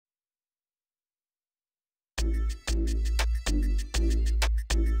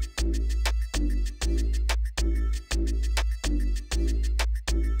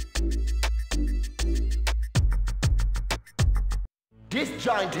This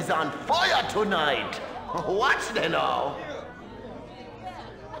joint is on fire tonight. Watch them now.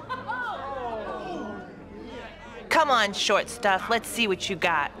 Come on, short stuff. Let's see what you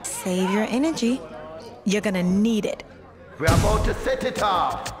got. Save your energy. You're gonna need it. We're about to set it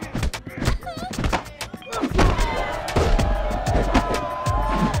off.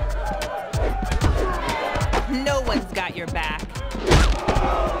 No one's got your back.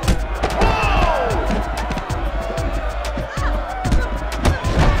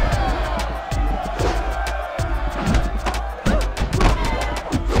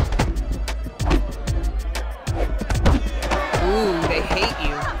 Ooh, they hate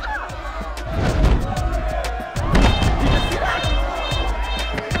you.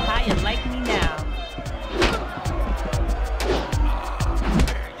 How you like me now?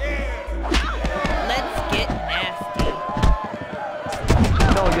 Let's get nasty.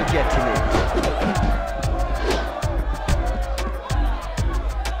 Now you're getting it.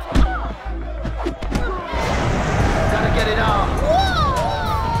 Gotta get it off.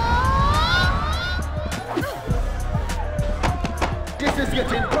 This is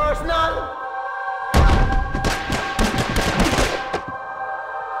getting personal.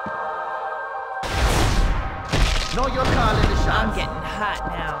 No, you're calling the shots. I'm getting hot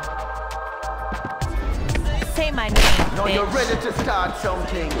now. Say my name, No, bitch. you're ready to start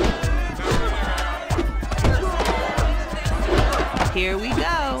something. Here we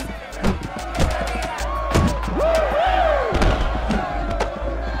go.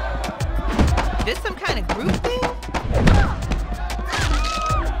 This some kind of group thing?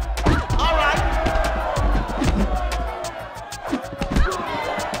 All right.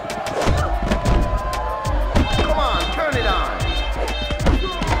 Come on, turn it on.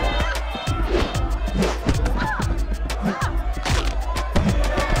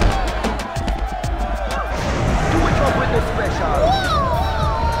 Do it up with the special.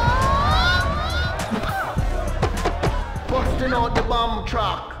 Busting out the bomb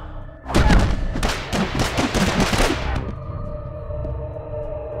truck.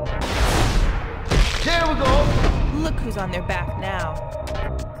 There we go. Look who's on their back now.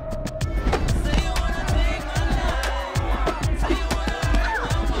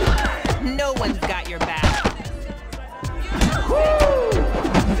 No one's got your back.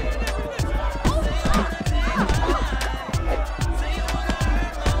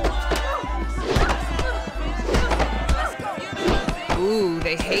 Ooh,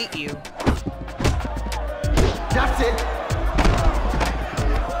 they hate you. That's it.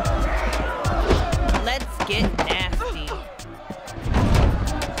 Let's get nasty.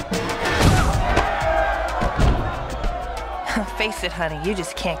 Face it, honey, you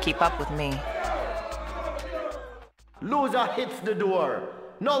just can't keep up with me. Loser hits the door.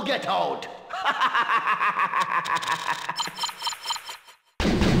 No get out.